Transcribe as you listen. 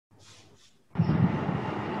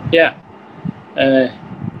Yeah.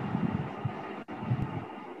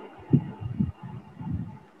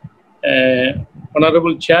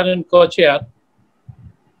 Honorable Chair and Co-Chair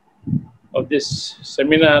of this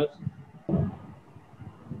seminar,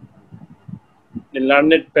 the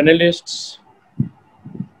learned panelists.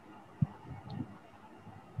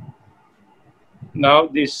 Now,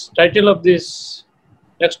 this title of this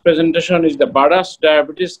next presentation is the BADAS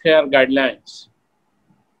Diabetes Care Guidelines.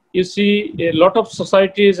 You see, a lot of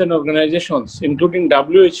societies and organizations, including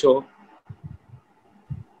WHO,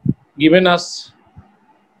 given us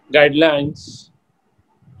guidelines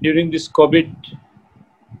during this COVID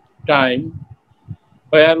time,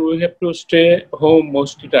 where we have to stay home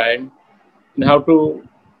most of the time, and how to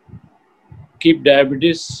keep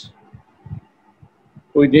diabetes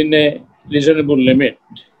within a reasonable limit.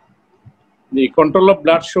 The control of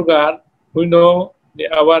blood sugar, we know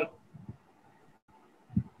our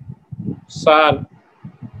sir,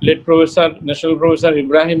 late Professor, National Professor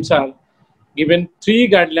Ibrahim sir, given 3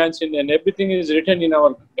 guidelines and everything is written in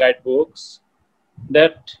our guidebooks,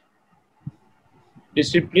 that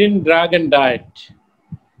discipline, drug and diet,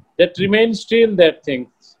 that remains still that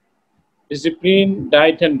things, discipline,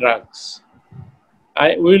 diet and drugs.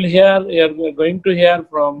 We are going to hear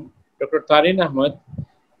from Dr. Tareen Ahmed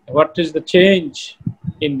what is the change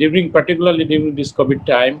particularly during this COVID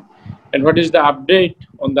time, and what is the update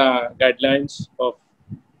on the guidelines of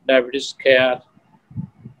diabetes care.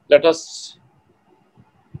 Let us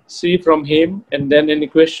see from him, and then any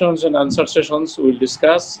questions and answer sessions we'll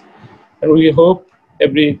discuss. And we hope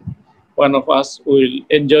every one of us will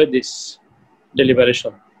enjoy this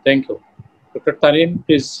deliberation. Thank you. Dr. Tareen,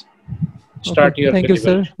 please start your Thank you,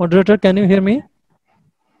 sir. Moderator, can you hear me?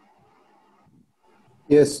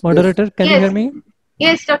 Yes. Moderator, can you hear me?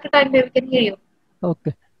 Yes, Dr. Tareen, we can hear you.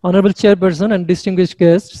 Okay. Honorable Chairperson and distinguished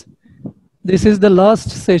guests, this is the last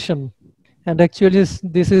session, and actually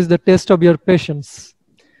this is the test of your patience.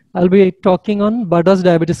 I'll be talking on BADAS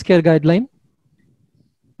Diabetes Care Guideline.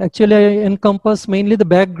 Actually, I encompass mainly the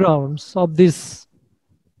backgrounds of this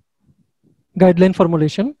guideline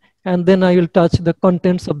formulation, and then I will touch the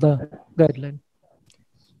contents of the guideline.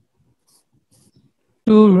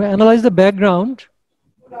 To analyze the background,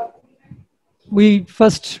 we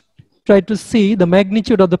first try to see the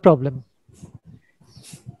magnitude of the problem.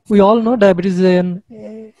 We all know diabetes is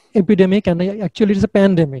an epidemic, and actually it is a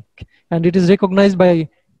pandemic, and it is recognized by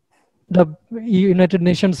the United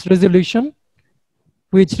Nations resolution,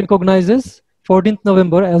 which recognizes 14th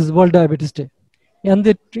November as World Diabetes Day. And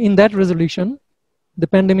in that resolution, the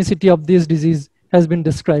pandemicity of this disease has been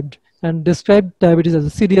described, and described diabetes as a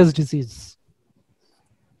serious disease.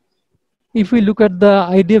 If we look at the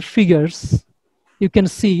IDF figures, you can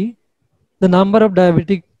see the number of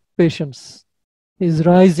diabetic patients is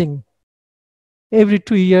rising. Every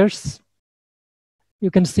 2 years, you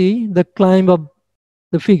can see the climb of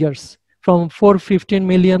the figures from 415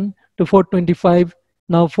 million to 425,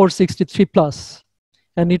 now 463 plus,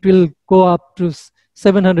 and it will go up to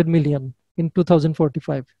 700 million in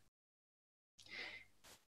 2045.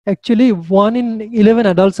 Actually, 1 in 11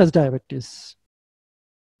 adults has diabetes.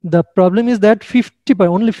 The problem is that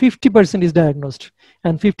only 50% is diagnosed,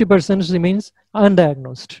 and 50% remains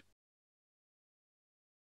undiagnosed.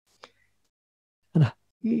 And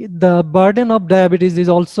the burden of diabetes is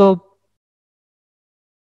also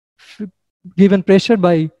given pressure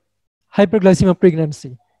by hyperglycemia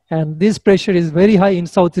pregnancy, and this pressure is very high in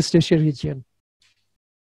Southeast Asia region.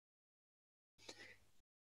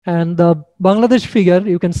 And the Bangladesh figure,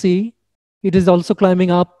 you can see, it is also climbing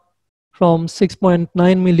up from 6.9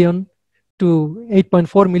 million to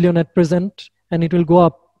 8.4 million at present, and it will go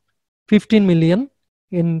up 15 million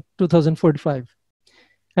in 2045.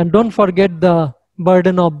 And don't forget the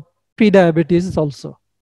burden of prediabetes also,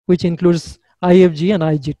 which includes IFG and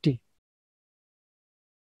IGT.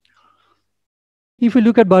 If you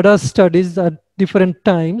look at BADAS studies at different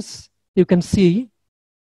times, you can see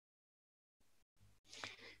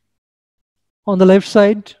on the left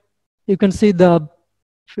side, you can see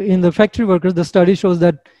in the factory workers, the study shows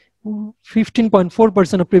that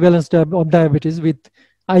 15.4% of prevalence of diabetes with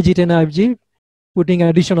IGT and IFG, putting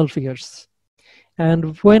additional figures.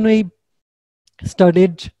 And when we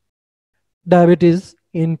studied diabetes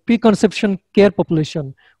in preconception care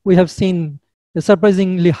population, we have seen a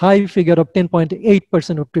surprisingly high figure of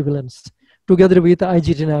 10.8% of prevalence together with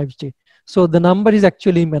IGT and IFG. So the number is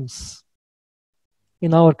actually immense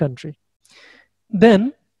in our country.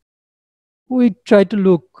 Then we try to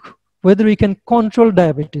look whether we can control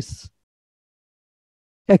diabetes.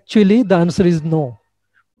 Actually, the answer is no.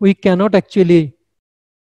 We cannot actually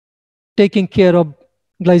taking care of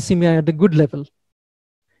glycemia at a good level.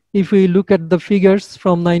 If we look at the figures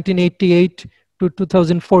from 1988 to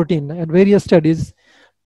 2014 at various studies,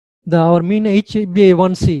 our mean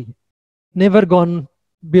HbA1c never gone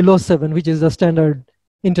below 7, which is the standard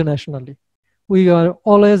internationally. We are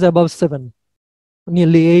always above 7,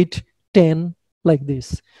 nearly 8, 10, like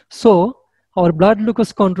this. So our blood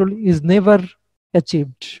glucose control is never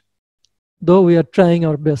achieved, though we are trying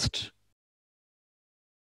our best.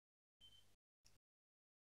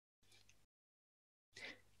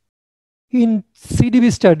 In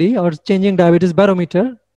CDB study, or changing diabetes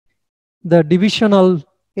barometer, the divisional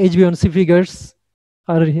HbA1c figures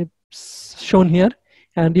are shown here,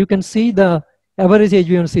 and you can see the average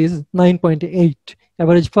HbA1c is 9.8.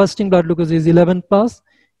 Average fasting blood glucose is 11 plus,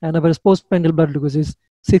 and average postprandial blood glucose is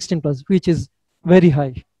 16 plus, which is very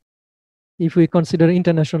high if we consider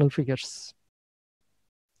international figures.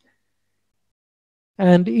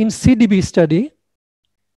 And in CDB study,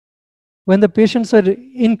 when the patients are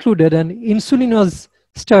included and insulin was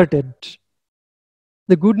started,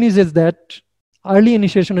 the good news is that early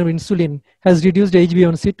initiation of insulin has reduced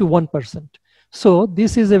HbA1c to 1%. So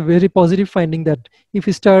this is a very positive finding that if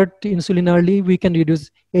we start insulin early, we can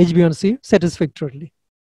reduce HbA1c satisfactorily.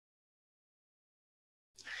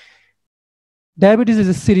 Diabetes is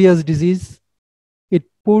a serious disease. It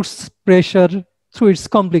puts pressure through its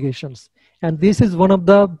complications. And this is one of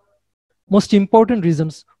the most important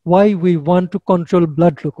reasons why we want to control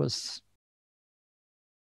blood glucose.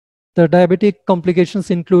 The diabetic complications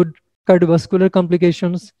include cardiovascular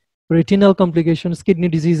complications, retinal complications, kidney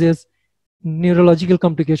diseases, neurological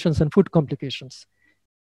complications, and food complications.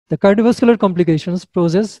 The cardiovascular complications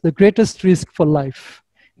poses the greatest risk for life.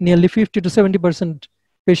 Nearly 50 to 70%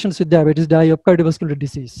 patients with diabetes die of cardiovascular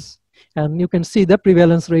disease. And you can see the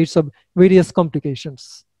prevalence rates of various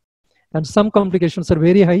complications. And some complications are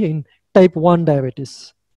very high in type 1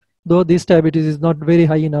 diabetes, though this diabetes is not very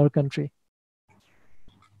high in our country.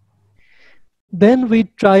 Then we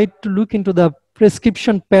tried to look into the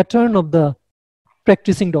prescription pattern of the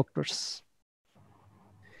practicing doctors.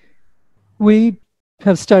 We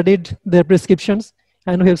have studied their prescriptions,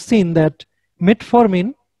 and we have seen that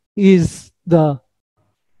metformin is the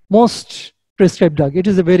most prescribed drug. It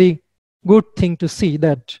is a very good thing to see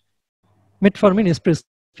that metformin is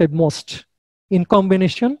prescribed most in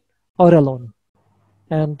combination or alone.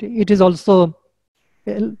 And it is also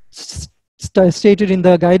stated in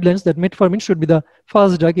the guidelines that metformin should be the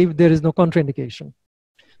first drug if there is no contraindication.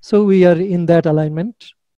 So we are in that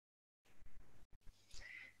alignment.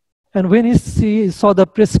 And when we saw the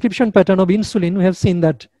prescription pattern of insulin, we have seen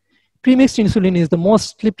that premixed insulin is the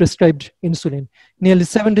mostly prescribed insulin. Nearly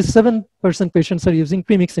 77% patients are using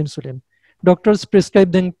premixed insulin. Doctors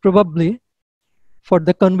prescribe them probably for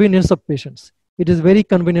the convenience of patients. It is very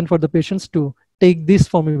convenient for the patients to take this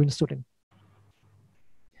form of insulin.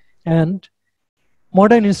 And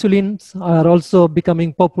modern insulins are also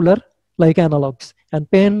becoming popular like analogs, and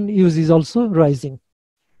pen use is also rising.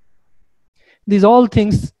 These all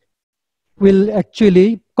things will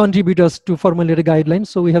actually contribute us to formulate guidelines.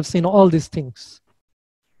 So we have seen all these things.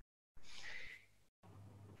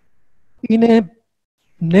 In a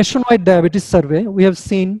nationwide diabetes survey, we have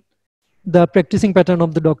seen the practicing pattern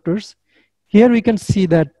of the doctors. Here we can see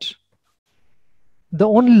that the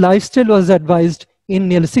only lifestyle was advised in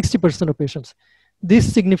nearly 60% of patients.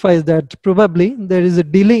 This signifies that probably there is a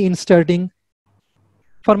delay in starting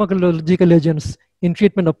pharmacological agents in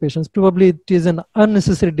treatment of patients. Probably it is an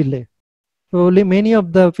unnecessary delay. Probably many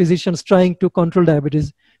of the physicians trying to control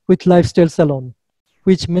diabetes with lifestyles alone,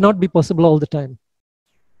 which may not be possible all the time.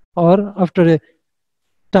 Or after a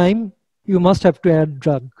time, you must have to add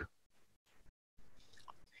drug.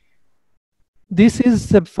 This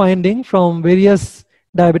is a finding from various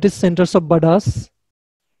diabetes centers of BADAS,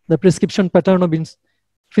 the prescription pattern of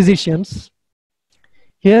physicians.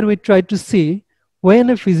 Here we try to see when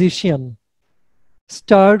a physician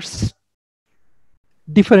starts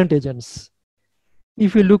different agents.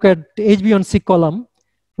 If you look at HbA1c column,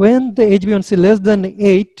 when the HbA1c less than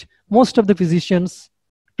 8, most of the physicians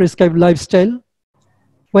prescribe lifestyle.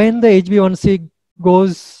 When the HbA1c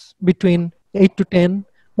goes between 8 to 10,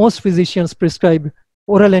 most physicians prescribe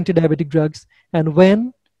oral anti-diabetic drugs. And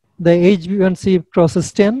when the HbA1c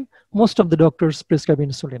crosses 10, most of the doctors prescribe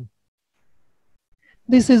insulin.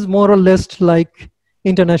 This is more or less like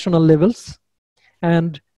international levels.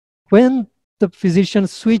 And when the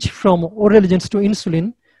physicians switch from oral agents to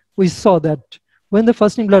insulin, we saw that when the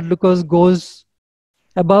fasting blood glucose goes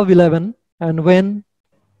above 11 and when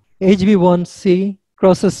HbA1c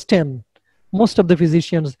crosses 10, most of the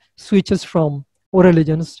physicians switches from oral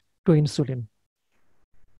agents to insulin.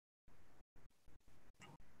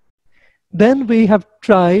 Then we have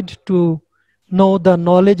tried to know the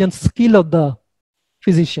knowledge and skill of the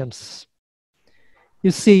physicians.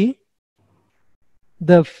 You see,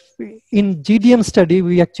 in GDM study,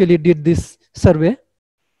 we actually did this survey.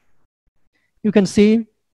 You can see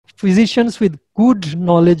physicians with good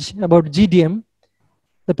knowledge about GDM,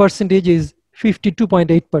 the percentage is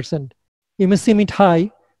 52.8%. You may seem it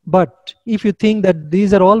high, but if you think that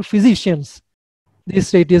these are all physicians,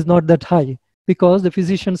 this rate is not that high, because the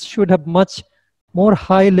physicians should have much more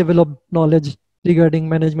high level of knowledge regarding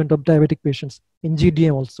management of diabetic patients in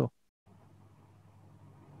GDM also.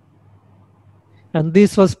 And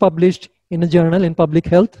this was published in a journal in Public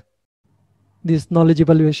Health, this knowledge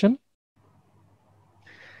evaluation.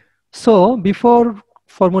 So before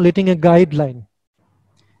formulating a guideline,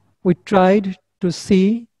 we tried to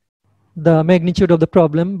see the magnitude of the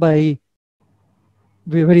problem by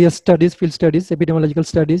various studies, field studies, epidemiological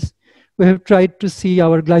studies. We have tried to see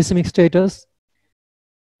our glycemic status.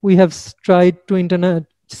 We have tried to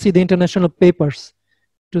see the international papers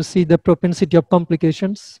to see the propensity of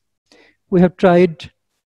complications. We have tried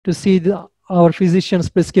to see our physicians'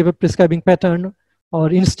 prescribing pattern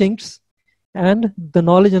or instincts and the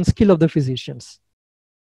knowledge and skill of the physicians.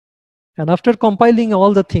 And after compiling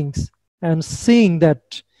all the things and seeing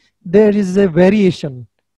that there is a variation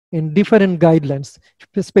in different guidelines,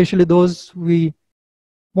 especially those we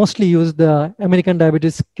mostly use the American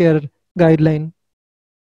Diabetes Care Guideline,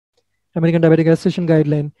 American Diabetic Association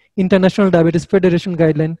Guideline, International Diabetes Federation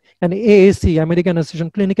Guideline, and AAC, American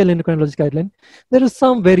Association Clinical Endocrinology Guideline. There are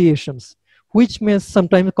some variations which may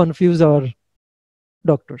sometimes confuse our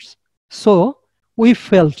doctors. So we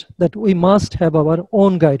felt that we must have our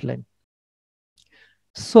own guideline.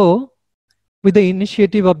 So with the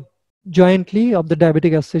initiative of jointly of the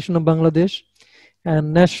Diabetic Association of Bangladesh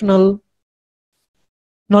and National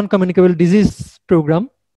Non-Communicable Disease Program,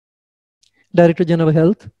 Director General of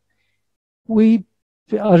Health, we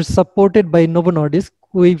are supported by Novo Nordisk.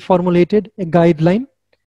 We formulated a guideline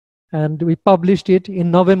and we published it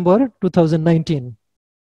in November 2019.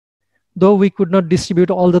 Though we could not distribute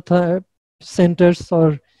all the centers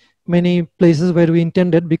or many places where we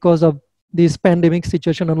intended because of this pandemic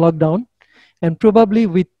situation and lockdown. And probably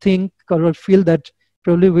we think or feel that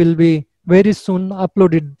probably will be very soon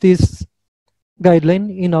uploaded this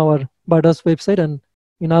guideline in our BADAS website and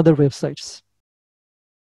in other websites.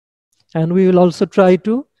 And we will also try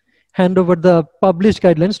to hand over the published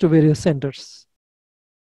guidelines to various centers.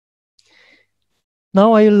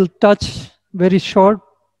 Now I will touch very short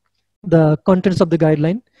the contents of the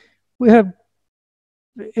guideline. We have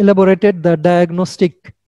elaborated the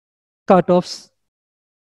diagnostic cutoffs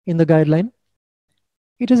in the guideline.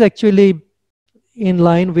 It is actually in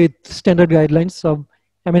line with standard guidelines of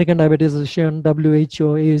American Diabetes Association,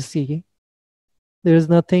 WHO, AAC. There is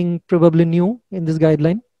nothing probably new in this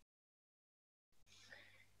guideline.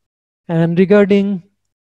 And regarding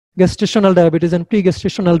gestational diabetes and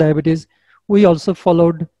pre-gestational diabetes, we also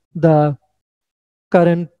followed the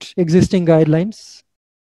current existing guidelines.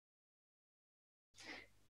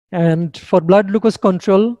 And for blood glucose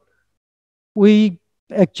control, we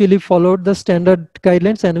actually followed the standard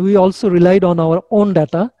guidelines, and we also relied on our own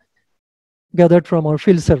data gathered from our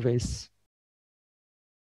field surveys.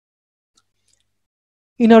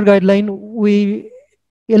 In our guideline, we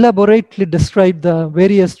elaborately describe the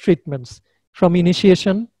various treatments from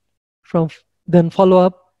initiation, from then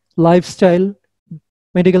follow-up, lifestyle,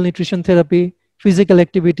 medical nutrition therapy, physical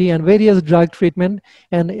activity, and various drug treatment,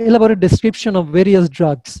 and elaborate description of various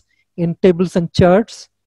drugs in tables and charts,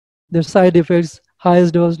 their side effects,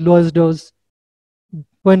 highest dose, lowest dose,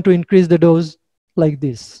 when to increase the dose, like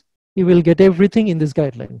this. You will get everything in this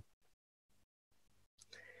guideline.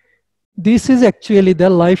 This is actually the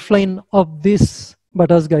lifeline of this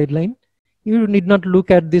BADAS guideline. You need not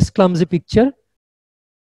look at this clumsy picture.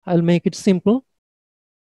 I'll make it simple.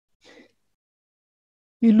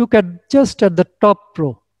 You look at just at the top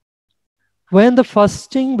row. When the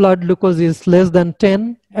fasting blood glucose is less than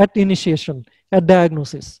 10 at initiation, at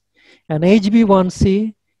diagnosis, and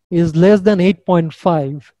HbA1c is less than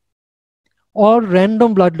 8.5, or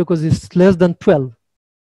random blood glucose is less than 12,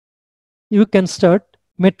 you can start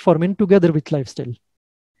metformin together with lifestyle.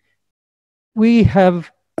 We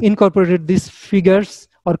have incorporated these figures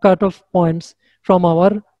or cutoff points from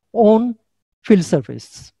our own field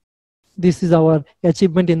surveys. This is our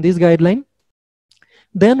achievement in this guideline.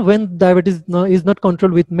 Then when diabetes is not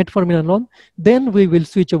controlled with metformin alone, then we will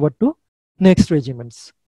switch over to next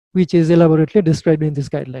regimens, which is elaborately described in this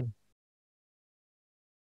guideline.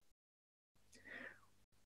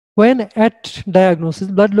 When at diagnosis,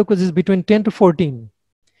 blood glucose is between 10 to 14,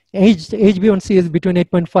 HbA1c is between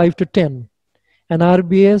 8.5 to 10, and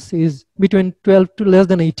RBS is between 12 to less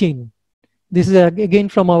than 18. This is again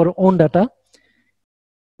from our own data.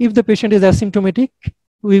 If the patient is asymptomatic,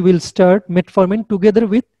 we will start metformin together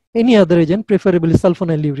with any other agent, preferably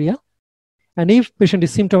sulfonylurea. And if patient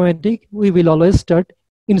is symptomatic, we will always start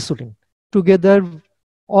insulin together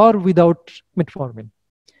or without metformin.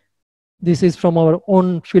 This is from our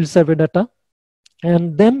own field survey data.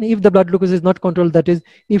 And then if the blood glucose is not controlled, that is,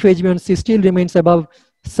 if HbA1c still remains above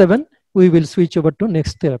 7, we will switch over to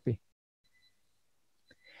next therapy.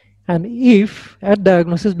 And if at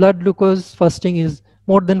diagnosis blood glucose fasting is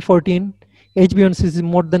more than 14, HbA1c is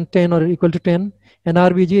more than 10 or equal to 10, and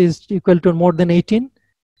RBG is equal to more than 18,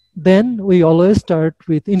 then we always start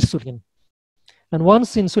with insulin. And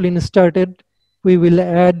once insulin is started, we will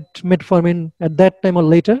add metformin at that time or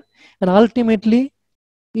later. And ultimately,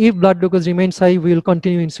 if blood glucose remains high, we will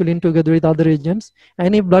continue insulin together with other agents.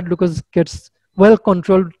 And if blood glucose gets well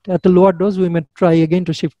controlled at a lower dose, we may try again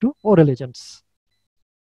to shift to oral agents.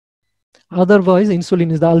 Otherwise,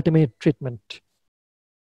 insulin is the ultimate treatment.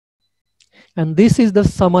 And this is the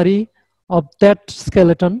summary of that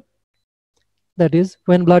skeleton. That is,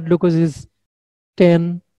 when blood glucose is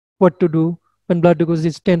 10, what to do. When blood glucose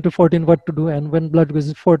is 10 to 14, what to do. And when blood glucose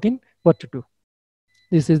is 14, what to do.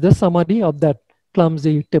 This is the summary of that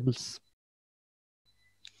clumsy tables.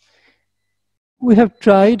 We have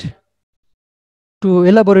tried to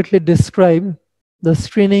elaborately describe the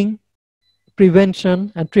screening,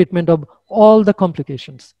 prevention, and treatment of all the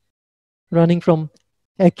complications, running from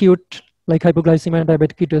acute, like hypoglycemia and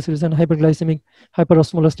diabetic ketoacidosis, and hyperglycemic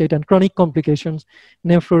hyperosmolar state, and chronic complications,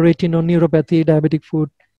 nephroretinoneuropathy, diabetic foot,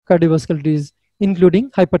 cardiovascular disease,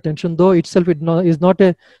 including hypertension, though itself is not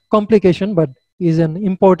a complication, but is an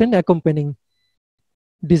important accompanying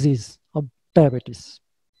disease of diabetes.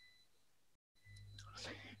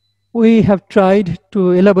 We have tried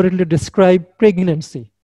to elaborately describe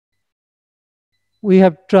pregnancy. We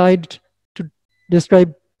have tried to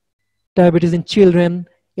describe diabetes in children,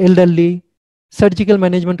 elderly, surgical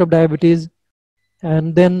management of diabetes,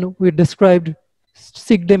 and then we described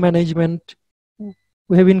sick day management.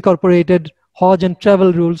 We have incorporated Hajj and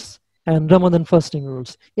travel rules and Ramadan fasting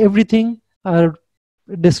rules. Everything are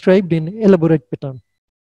described in elaborate pattern.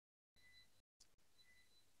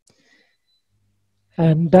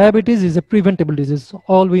 And diabetes is a preventable disease,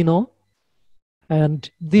 all we know. And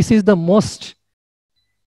this is the most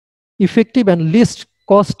effective and least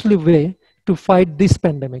costly way to fight this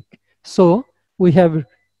pandemic. So we have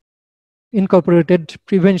incorporated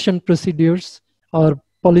prevention procedures or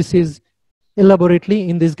policies elaborately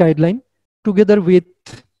in this guideline, together with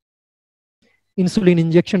insulin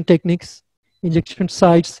injection techniques, injection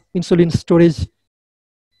sites, insulin storage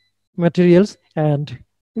materials, and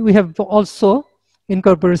we have also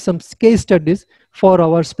incorporated some case studies for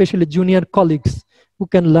our especially junior colleagues who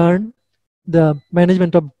can learn the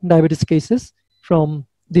management of diabetes cases from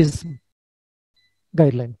this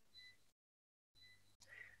guideline.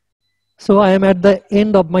 So I am at the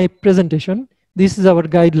end of my presentation. This is our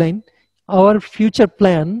guideline. Our future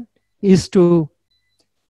plan is to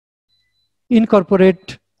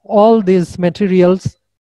incorporate all these materials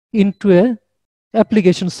into a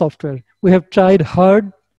application software. We have tried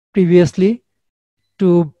hard previously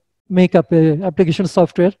to make up a application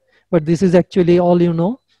software, but this is actually all you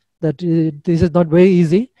know, that this is not very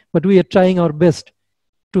easy, but we are trying our best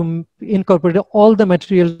to incorporate all the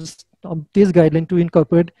materials of this guideline to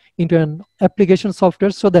incorporate into an application software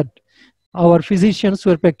so that our physicians who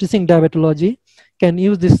are practicing diabetology can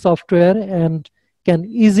use this software and can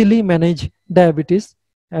easily manage diabetes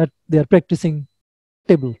at their practicing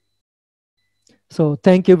table. So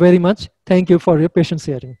thank you very much. Thank you for your patience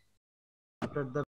hearing.